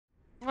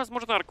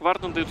возможно,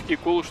 Аркварден дает такие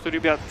колы, что,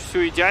 ребят,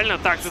 все идеально.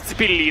 Так,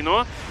 зацепили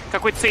Лину.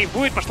 Какой-то сейф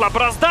будет, пошла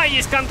бразда,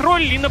 есть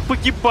контроль, Лина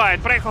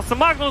погибает. Проехался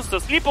Магнус,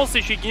 слипался,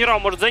 еще и генерал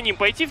может за ним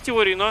пойти в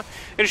теории, но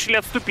решили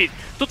отступить.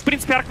 Тут, в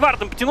принципе,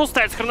 Аркварден потянул,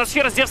 ставится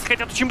хроносфера, Зевс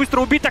хотят очень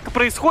быстро убить, так и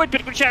происходит,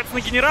 переключаются на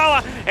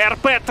генерала,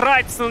 РП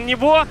тратится на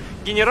него,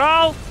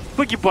 генерал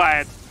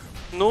погибает.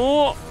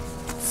 Ну,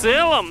 в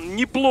целом,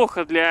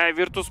 неплохо для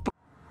Виртус Про.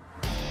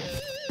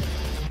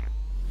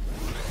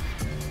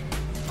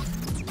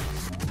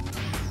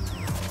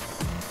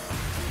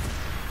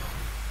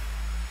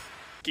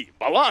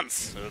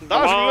 Баланс.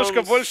 Даже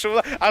немножко больше.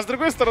 А с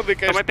другой стороны,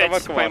 конечно, там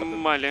опять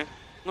поймали.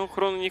 Ну,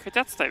 хроны не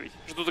хотят ставить.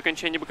 Ждут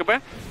окончания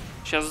БКБ.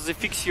 Сейчас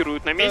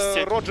зафиксируют на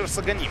месте.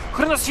 Роджерса гоним.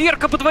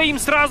 Хроносферка по двоим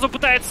сразу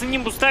пытается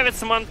нимбу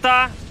ставиться,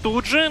 Манта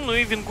тут же. Ну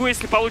и Вингу,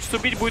 если получится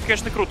убить, будет,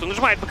 конечно, круто.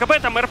 Нажимает БКБ,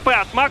 там РП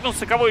от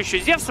Магнуса. Кого еще?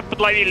 Зевса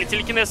подловили,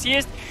 телекинез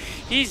есть.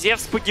 И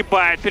Зевс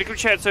погибает.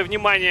 Переключают свое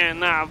внимание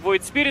на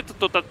Void Spirit.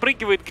 Тот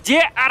отпрыгивает.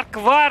 Где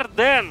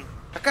Аркварден?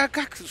 А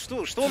как?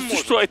 Что он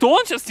может? Что, это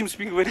он сейчас с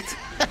TeamSpeak говорит?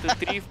 Это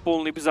 3 в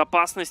полной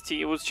безопасности.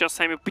 И вот сейчас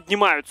сами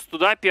поднимаются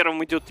туда.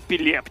 Первым идет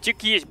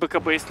эпилептик. Есть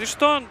БКБ, если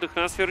что. До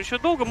хроносферы еще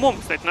долго. Мом,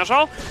 кстати,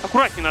 нажал.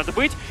 Аккуратнее надо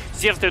быть.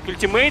 Зевс дает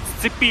ультимейт.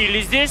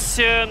 Сцепили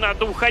здесь.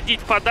 Надо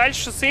уходить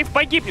подальше. Сейф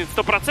погибнет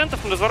 100%.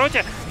 На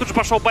развороте тут же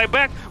пошел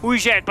байбек.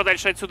 Уезжает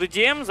подальше отсюда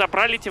ДМ.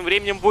 Забрали тем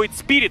временем Void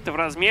Spirit в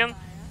размен.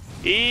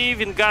 И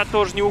Винга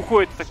тоже не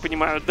уходит, так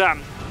понимаю. Да.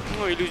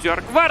 Ну, иллюзию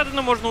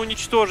Арквардена можно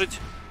уничтожить.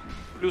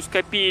 Плюс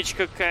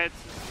копеечка какая-то.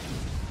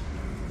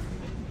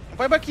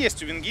 Байбэк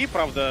есть у Винги,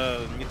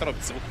 правда, не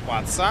торопится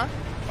выкупаться.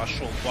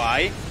 Пошел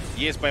бай.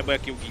 Есть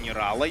байбэк и у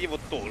генерала, его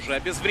тоже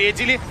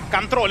обезвредили.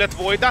 Контроль от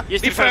Войда.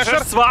 Есть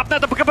рефрешер. Свап,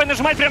 надо БКБ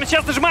нажимать, прямо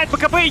сейчас нажимает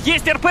БКБ.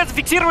 Есть РП,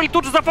 зафиксировали,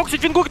 тут же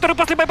зафокусить Вингу, который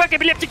после байбэка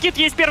эпилептик-кит.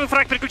 Есть первый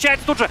фраг,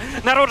 переключается тут же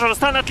на Роджера.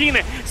 Стан от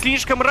Лины.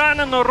 Слишком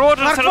рано, но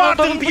Роджер все равно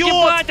должен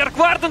погибать.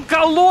 Аркварден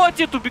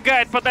колотит,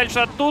 убегает подальше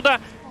оттуда.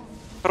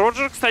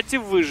 Роджер, кстати,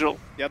 выжил.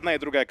 И одна, и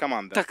другая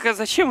команда. Так, а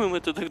зачем им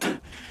это тогда?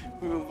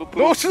 Ну,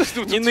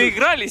 не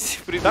наигрались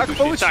в предыдущей. Так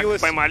получилось.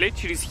 Так, поймали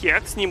через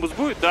Хекс. Нимбус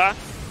будет, да.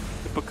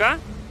 ТПК.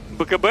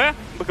 БКБ.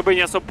 БКБ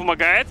не особо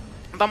помогает.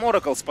 Там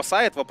Оракл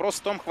спасает. Вопрос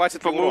в том,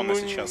 хватит ли урона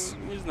сейчас.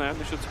 Не знаю,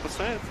 насчет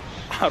спасает.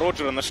 А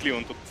Роджера нашли,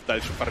 он тут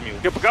дальше фармил.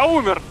 ГПК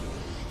умер.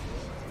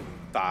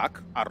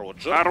 Так, а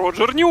Роджер? А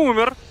Роджер не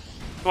умер.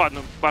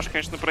 Ладно, Баш,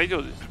 конечно,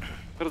 пройдет здесь.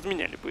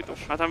 Разменяли по итогу.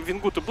 А там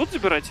Вингу-то будут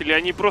забирать? Или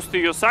они просто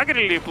ее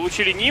сагрили,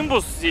 получили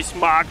нимбус? Здесь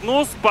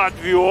Магнус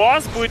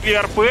подвез. Будет ли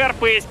РП?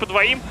 РП есть по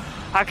двоим.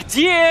 А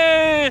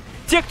где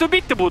те, кто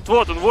бить-то будут?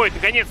 Вот он, Войд,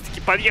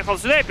 наконец-таки подъехал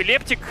сюда.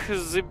 Эпилептик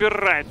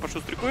забирает по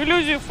шустрику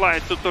иллюзию.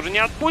 Флай тут тоже не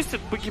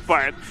отпустит,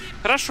 погибает.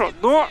 Хорошо,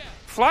 но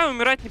Флай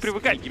умирать не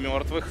привыкает. Лиги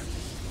мертвых.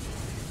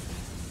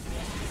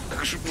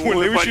 Как же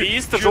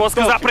Баллиста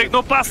жестко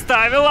запрыгнул,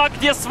 поставил. А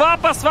где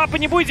Свапа? Свапа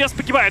не будет, здесь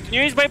погибает. У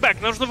нее есть байбек,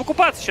 нужно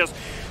выкупаться сейчас.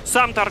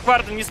 Сам-то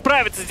Аркварден не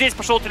справится. Здесь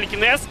пошел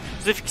телекинез.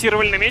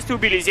 Зафиксировали на месте,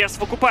 убили. Зевс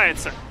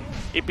выкупается.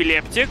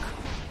 Эпилептик.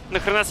 На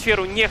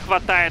хроносферу не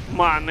хватает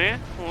маны.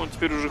 Он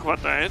теперь уже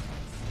хватает.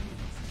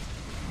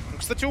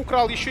 Кстати,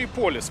 украл еще и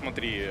поле,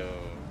 смотри.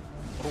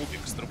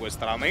 Рубик с другой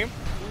стороны.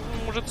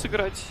 Может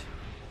сыграть.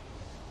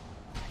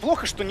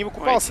 Плохо, что не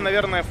выкупался,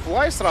 наверное,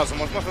 Флай сразу.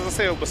 Возможно,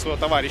 засейвил бы своего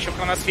товарища в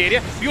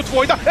хроносфере. Бьют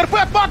Войда. РП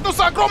от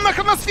Магнуса. Огромная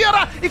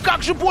хроносфера. И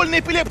как же больно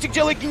эпилептик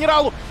делает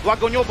генералу.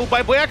 Благо у него был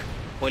байбек.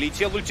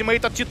 Полетел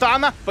ультимейт от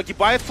Титана.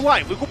 Погибает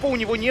Флай. Выкупа у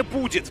него не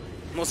будет.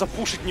 Но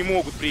запушить не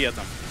могут при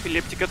этом.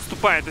 Эпилептик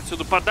отступает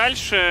отсюда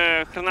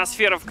подальше.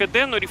 Хроносфера в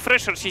КД, но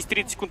рефрешер через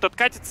 30 секунд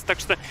откатится. Так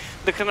что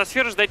до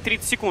хроносферы ждать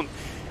 30 секунд.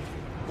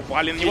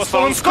 Упали на него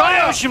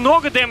Солнская. Очень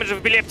много дэмэджа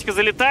в эпилептика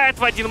залетает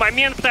в один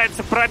момент.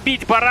 Пытается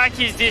пробить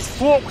бараки. Здесь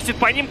фокусит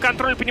по ним.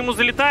 Контроль по нему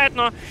залетает.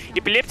 Но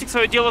эпилептик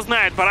свое дело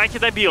знает. Бараки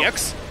добил.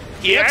 Экс.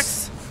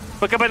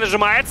 БКБ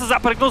нажимается,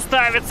 запрыгнул,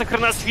 ставится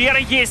хроносфера,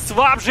 есть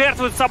свап,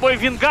 жертвует собой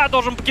Винга,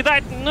 должен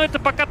покидать, но это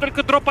пока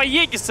только дропа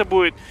Егиса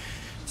будет.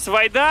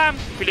 Свайда,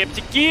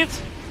 эпилептик кит.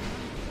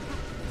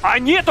 А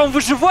нет, он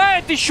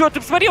выживает еще, ты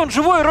посмотри, он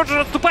живой, Роджер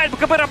отступает,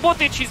 БКБ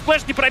работает, через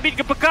флэш не пробить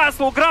ГПК, с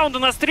лоу-граунда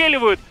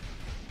настреливают.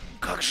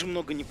 Как же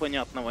много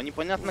непонятного,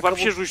 непонятно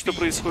вообще жуть, что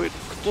происходит.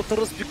 Кто-то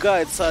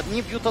разбегается,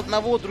 одни бьют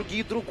одного,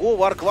 другие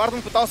другого.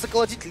 Аркварден пытался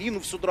колотить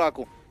Лину всю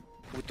драку.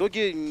 В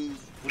итоге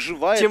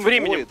выживает. Тем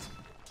временем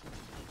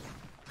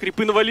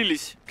крипы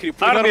навалились.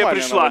 Армия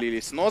пришла.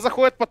 Навалились. Но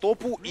заходят по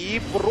топу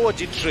и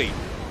Продиджи.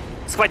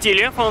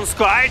 Схватили.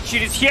 Фонскай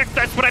через Хек.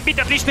 Пытается пробить.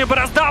 Отличная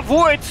борозда.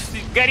 Войд.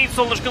 Горит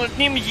солнышко над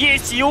ним.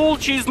 Есть Юл.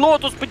 Через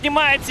Лотус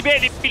поднимает себя.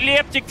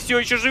 Эпилептик все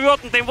еще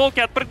живет. На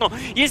таймволке отпрыгнул.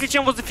 Если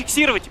чем его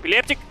зафиксировать.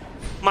 Эпилептик.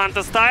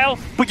 Манта стайл.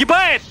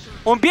 Погибает.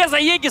 Он без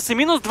Аегиса.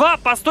 -2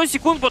 по 100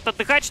 секунд будет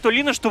отдыхать, что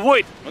Лина, что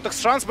Войд. Ну так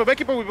шанс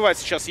бэбеки повыбивать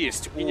сейчас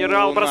есть.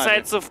 Генерал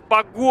бросается в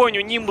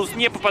погоню. Нимбус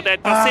не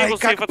попадает по сейву.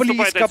 Как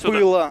близко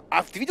было.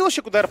 А ты видел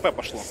еще, куда РП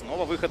пошло?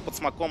 Снова выход под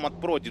смоком от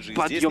Продиджи.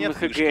 Подъем на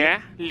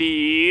ХГ.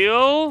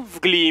 Лил в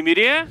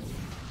глимере.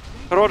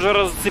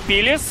 Роджера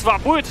зацепили.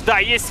 Свапует. Да,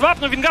 есть свап,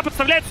 но Винга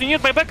подставляется.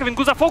 Нет байбека.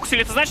 Вингу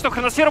зафокусили. Это значит, что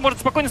хроносфера может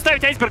спокойно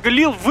ставить айсберга.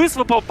 Лил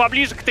высвапал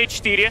поближе к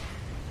Т4.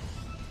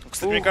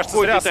 Кстати, мне кажется,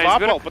 зря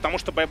свапал, потому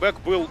что байбек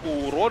был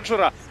у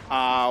Роджера,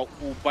 а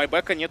у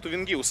байбека нету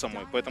винги у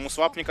самой. Поэтому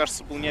свап, мне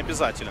кажется, был не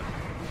обязателен.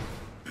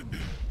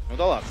 Ну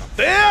да ладно.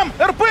 Дэм!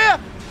 РП!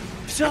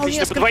 Взял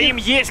отлично, по двоим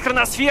есть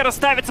хроносфера,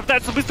 ставится,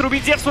 пытаются быстро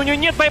убить Зевса, у него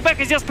нет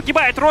байбека, Зевс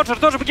погибает, Роджер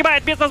тоже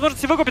погибает без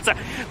возможности выкупиться.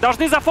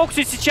 Должны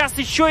зафокусить сейчас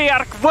еще и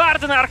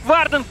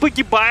Аркварден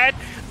погибает,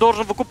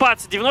 должен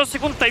выкупаться. 90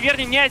 секунд в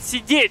таверне не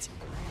отсидеть.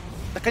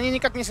 Так они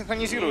никак не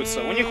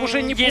синхронизируются, у них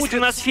уже не есть будет...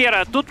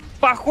 хроносфера. Тут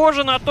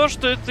похоже на то,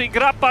 что эта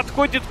игра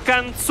подходит к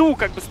концу.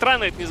 Как бы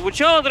странно это не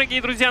звучало,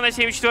 дорогие друзья, на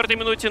 74-й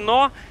минуте,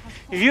 но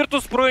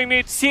Виртус Про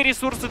имеет все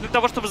ресурсы для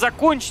того, чтобы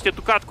закончить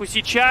эту катку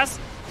сейчас.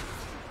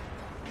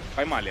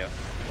 Поймали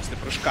после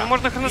прыжка. Ну,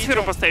 можно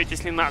хроносферу поставить,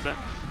 если надо.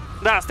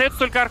 Да, остается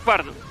только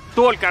Аркварден.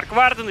 Только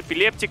Аркварден,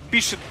 Эпилептик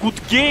пишет good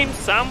game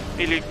сам.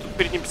 Или тут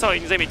перед ним писал, я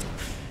не заметил.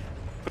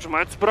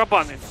 Пожимаются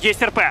барабаны.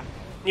 Есть РП.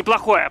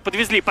 Неплохое.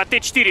 Подвезли по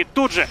Т4.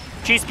 Тут же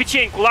через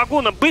печеньку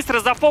Лагуна. Быстро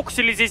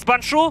зафокусили здесь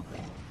баншу.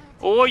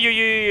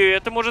 Ой-ой-ой,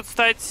 это может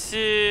стать...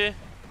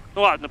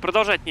 Ну ладно,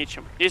 продолжать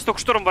нечем. Если только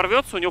Шторм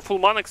ворвется, у него фулл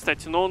мана,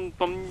 кстати, но он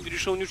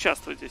решил не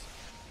участвовать здесь.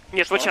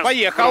 Нет, вот сейчас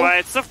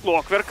врывается в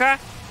Клокверка.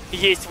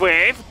 Есть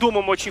вейв.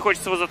 Думам очень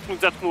хочется его заткнуть.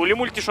 Заткнули.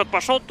 Мультишот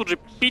пошел. Тут же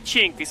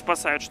печенькой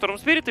спасают Шторм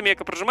Спирит. И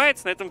Мека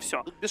прожимается. На этом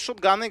все. Тут без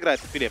шотгана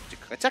играет Эпилептик.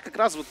 Хотя как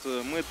раз вот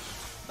мы...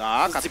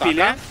 Так,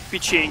 зацепили.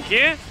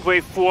 Печеньки.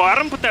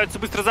 Вейформ. Пытаются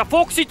быстро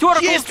зафокусить.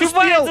 Оракл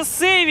успевает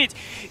засейвить.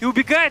 И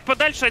убегает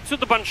подальше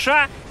отсюда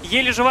банша.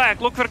 Еле живая.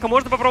 Клокверка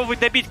можно попробовать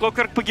добить.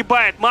 Клокверк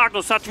погибает.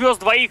 Магнус отвез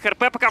двоих.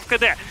 РП пока в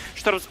КД.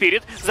 Шторм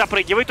Спирит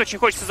запрыгивает. Очень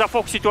хочется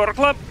зафокусить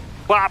Оракла.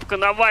 Бабка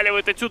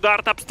наваливает отсюда,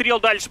 арт-обстрел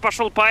дальше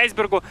пошел по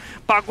айсбергу.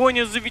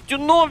 Погоня за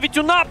Витюном.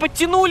 Витюна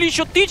подтянули,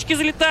 еще тычки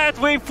залетают.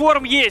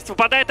 Вейформ есть.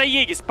 Выпадает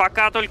Аегис.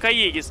 Пока только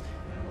Аегис.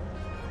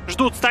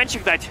 Ждут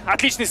станчик дать.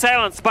 Отличный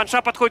сайленс.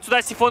 Банша подходит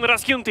сюда, сифоны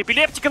раскинуты.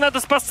 Эпилептика надо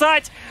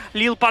спасать.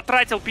 Лил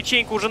потратил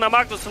печеньку уже на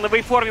Магнуса. На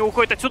вейформе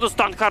уходит отсюда.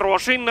 Стан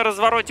хороший. На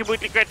развороте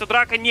будет ли какая-то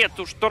драка? Нет.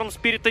 У Шторм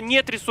Спирита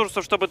нет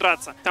ресурсов, чтобы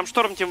драться. Там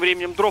Шторм тем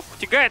временем дровку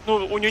тягает.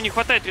 Но у него не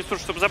хватает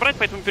ресурсов, чтобы забрать.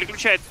 Поэтому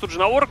переключается тут же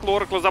на Оракла.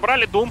 Оракла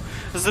забрали. Дум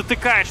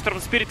затыкает Шторм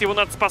Спирит. Его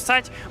надо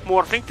спасать.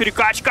 Морфлинг.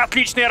 Перекачка.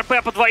 Отличный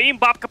РП по двоим.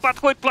 Бабка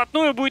подходит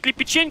вплотную. Будет ли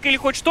печенька или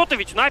хоть что-то?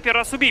 Ведь на первый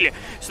раз убили.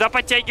 Сюда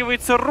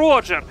подтягивается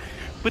Роджер.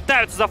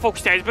 Пытаются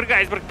зафокусить Айсберга.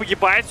 Айсберг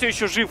погибает. Все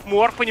еще жив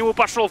Морф. По нему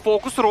пошел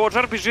фокус.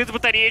 Роджер бежит с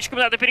батареечками.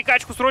 Надо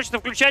перекачку срочно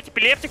включать.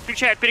 Эпилептик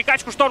включает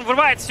перекачку. Шторм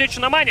вырывается. Все еще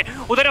на мане.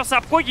 Ударился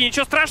об Коги.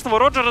 Ничего страшного.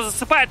 Роджера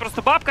засыпает.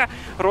 Просто бабка.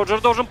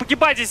 Роджер должен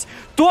погибать здесь.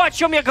 То, о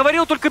чем я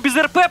говорил, только без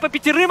РП по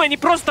пятерым. Они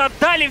просто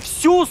отдали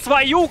всю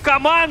свою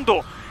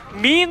команду.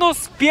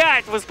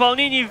 -5 в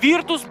исполнении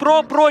Виртус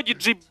Про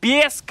Продиджи.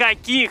 Без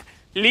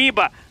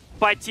каких-либо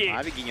потерь.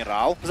 Нави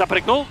генерал.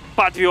 Запрыгнул.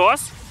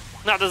 Подвез.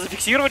 Надо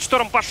зафиксировать.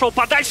 Шторм пошел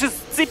подальше,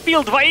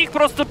 сцепил двоих.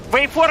 Просто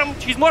вейформ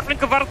через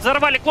Морфлинга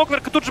взорвали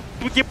Клокверка. Тут же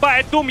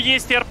погибает Дум,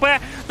 есть РП.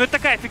 Но это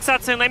такая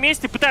фиксация на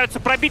месте.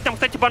 Пытаются пробить там,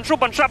 кстати, баншу.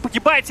 Банша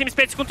погибает.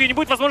 75 секунд, ее не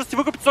будет. Возможности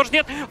выкупить тоже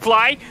нет.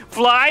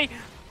 Флай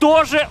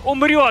тоже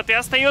умрет. И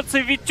остается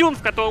Витюн,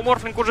 в которого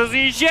Морфлинг уже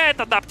заезжает.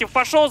 Адаптив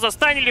пошел,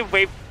 застанили.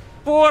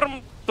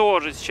 Вейформ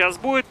тоже сейчас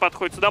будет.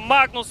 Подходит сюда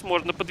Магнус,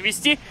 можно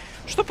подвести.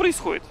 Что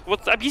происходит?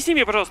 Вот объясни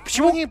мне, пожалуйста,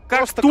 почему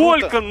как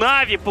только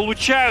Нави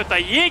получают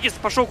Аегис,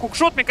 пошел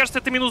хукшот, мне кажется,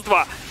 это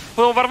 -2.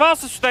 Он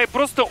ворвался сюда и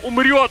просто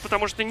умрет,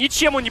 потому что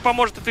ничем он не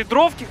поможет этой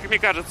дровке, как мне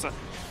кажется.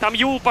 Там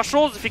Юл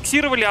пошел,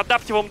 зафиксировали,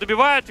 адаптивом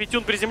добивают,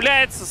 Витюн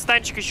приземляется,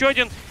 станчик еще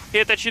один, и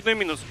это очередной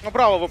минус. Ну,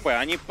 браво, ВП,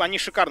 они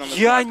шикарно нажимают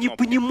Я не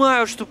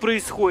понимаю, что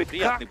происходит.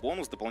 Приятный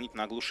бонус,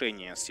 дополнительное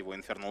оглушение с его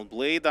Infernal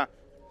Blade.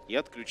 И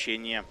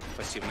отключение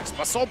пассивных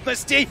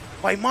способностей.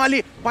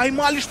 Поймали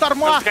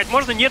Шторма. Сказать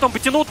можно? Нет, он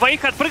потянул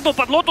двоих, отпрыгнул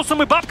под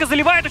лотусом, и бабка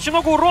заливает очень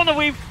много урона.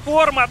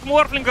 Вейформа от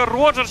Морфлинга.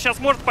 Роджер сейчас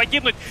может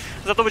погибнуть.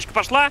 Затовочка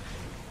пошла.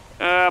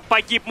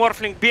 Погиб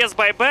Морфлинг без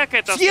байбека.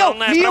 Это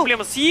основная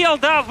проблема. Съел,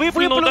 да,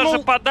 выплюнул даже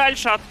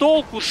подальше. А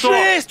толку то...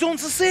 Жесть, он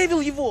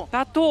засейвил его.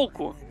 А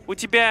толку? У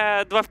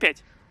тебя 2 в 5.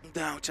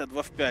 Да, у тебя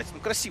 2 в 5. Ну,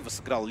 красиво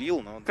сыграл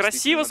Лил, но...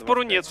 Красиво,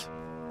 спору нет.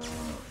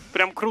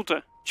 Прям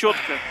круто.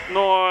 Четко,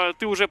 но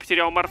ты уже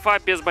потерял Морфа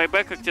без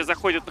байбека, где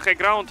заходит на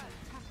хайграунд.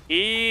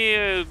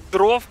 И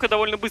дровка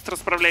довольно быстро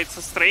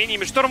справляется с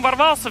строениями. Шторм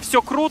ворвался,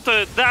 все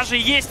круто, даже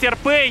есть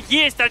РП,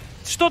 есть. А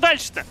что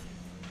дальше-то?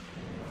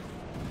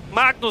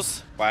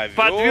 Магнус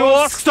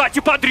подвез. Кстати,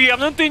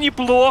 подревнен ты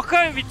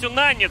неплохо. Ведь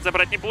нет,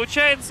 забрать не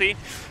получается. И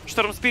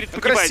Шторм Спирит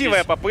погибает. Красивая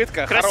здесь.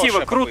 попытка.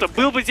 Красиво, круто.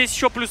 Попытка. Был бы здесь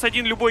еще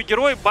 +1 любой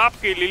герой,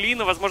 Бабка или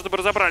Лина, возможно, бы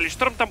разобрались.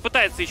 Шторм там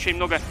пытается еще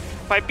немного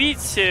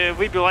побить.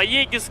 Выбил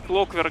Аегис,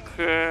 Клокверк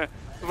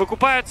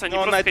выкупаются. Они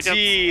он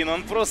один,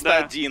 он просто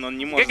один, он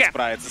не может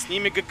справиться с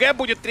ними. ГГ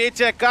будет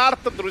 3-я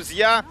карта,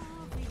 друзья.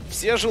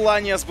 Все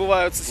желания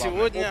сбываются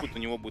сегодня. Опыт, у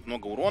него будет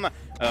много урона.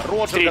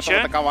 Роджер готов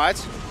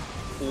атаковать.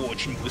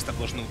 Очень быстро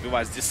должны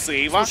убивать здесь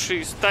сейва.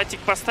 Слушай, статик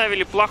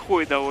поставили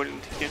плохой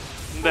довольно-таки.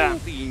 Да. Ну,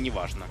 и не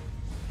важно.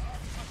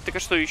 Так а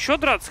что, еще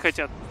драться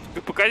хотят?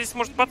 ГПК здесь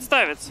может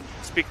подставиться.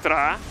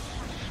 Спектра.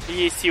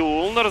 Есть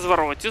Иул на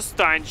развороте,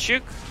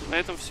 станчик. На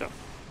этом все.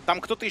 там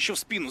кто-то еще в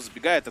спину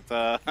забегает,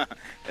 это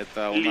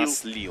у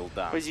нас Лил,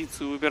 да.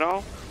 Позицию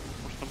убирал.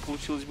 Может, там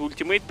получилось бы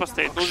ультимейт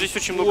поставить. Но здесь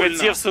очень много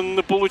Зевса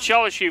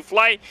получал, еще и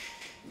флай.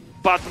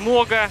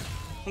 Подмога.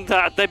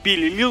 Да,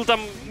 добили. Лил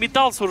там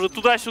метался уже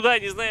туда-сюда,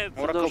 не знаю.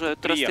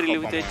 Продолжают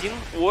расстреливать один.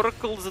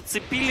 Оракл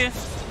зацепили.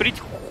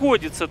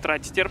 Приходится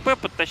тратить РП,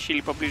 подтащили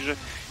поближе.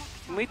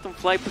 Мейтом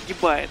флай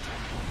погибает.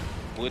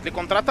 Будет ли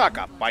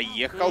контратака?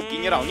 Поехал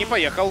генерал. Не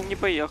поехал. Не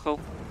поехал.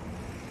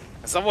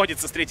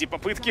 Заводится с третьей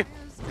попытки.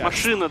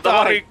 Машина,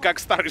 давай. Как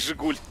старый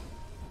Жигуль.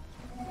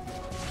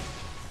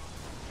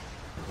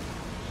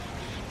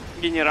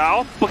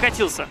 Генерал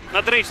покатился.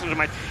 Надо рейдж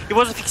нажимать.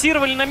 Его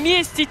зафиксировали на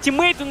месте.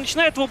 Тиммейты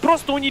начинают его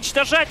просто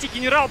уничтожать. И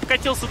генерал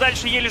покатился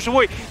дальше еле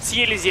живой.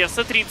 Съели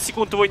Зевса. 30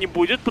 секунд его не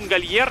будет.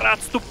 Пангальер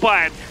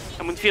отступает.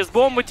 Там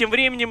инфест-бомба. Тем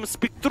временем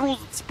Спектру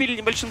зацепили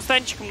небольшим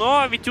станчиком.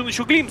 Но ведь он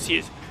еще глимс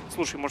есть.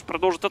 Слушай, может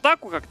продолжит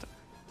атаку как-то?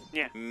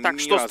 Не. Так,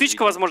 что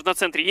стычка, возможно, на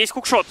центре. Есть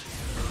хукшот.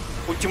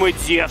 Ультимейт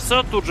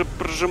Зевса. Тут же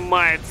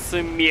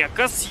прожимается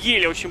Мека.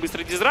 Съели очень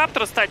быстро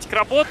дизраптора. Статик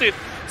работает.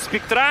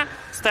 Спектра.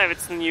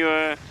 Ставится на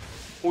нее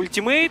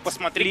ультимейт.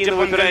 Посмотрите,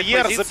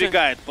 Пангальер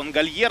забегает.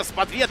 Пангальер с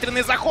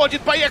подветренной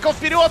заходит. Поехал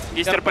вперед.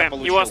 Есть РП.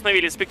 Его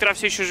остановили. Спектра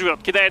все еще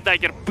живет. Кидает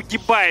даггер.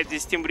 Погибает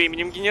здесь тем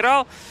временем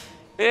генерал.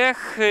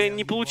 Эх,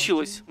 не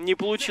получилось. Не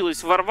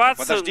получилось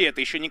ворваться. Подожди,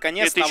 это еще не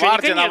конец.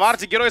 На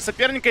варде герой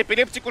соперника.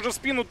 Эпилептик уже в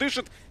спину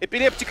дышит.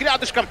 Эпилептик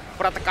рядышком.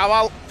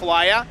 Проатаковал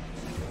Флая.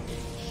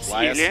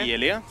 Флая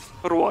съели.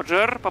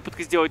 Роджер.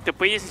 Попытка сделать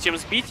ТП. Если чем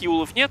сбить.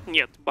 Юлов нет.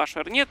 Нет.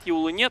 Башер нет.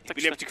 Юлы нет.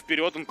 Эпилептик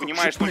вперед. Он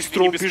понимает, что он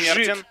не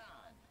бессмертен.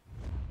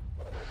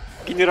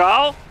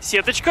 Генерал.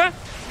 Сеточка.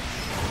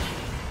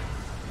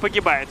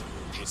 Погибает.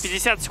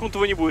 50 секунд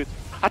его не будет.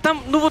 А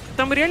там, ну вот,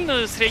 там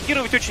реально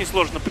среагировать очень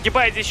сложно.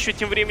 Погибает здесь еще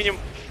тем временем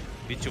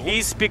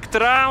и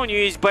Спектра, у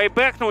нее есть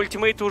байбек, но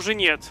ультимейта уже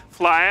нет.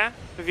 Флая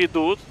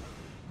ведут.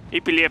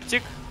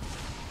 Эпилептик.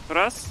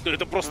 Раз.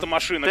 Это просто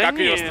машина, да, как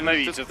ее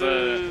остановить?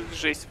 Это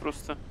жесть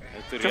просто.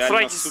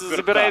 Фрайдис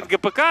забирает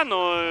ГПК,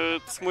 но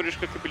ты смотришь,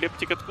 как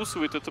Эпилептик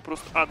откусывает, это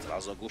просто ад.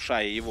 Сразу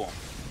оглушая его.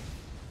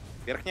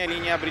 Верхняя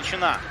линия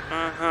обречена.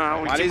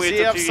 Ага,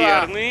 ультимейт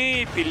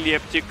верный.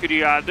 Эпилептик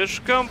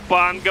рядышком.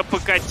 Панга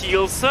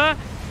покатился.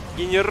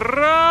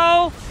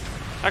 Генерал.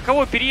 А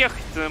кого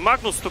переехать-то?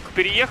 Магнус только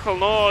переехал,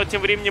 но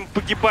тем временем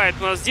погибает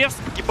у нас Зевс,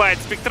 погибает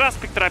Спектра.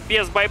 Спектра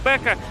без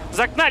байбека.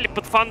 Загнали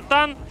под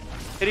фонтан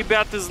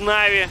ребят из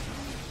Нави.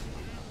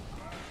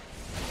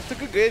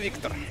 Это ГГ,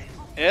 Виктор.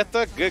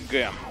 Это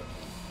ГГ.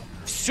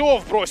 Все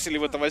вбросили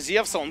в этого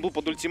Зевса. Он был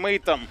под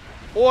ультимейтом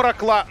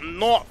Оракла,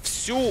 но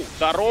всю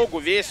дорогу,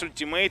 весь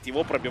ультимейт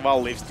его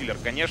пробивал лейфстиллер.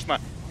 Конечно,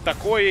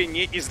 такое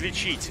не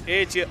излечить.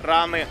 Эти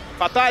раны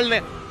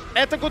фатальны.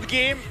 Это good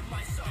game.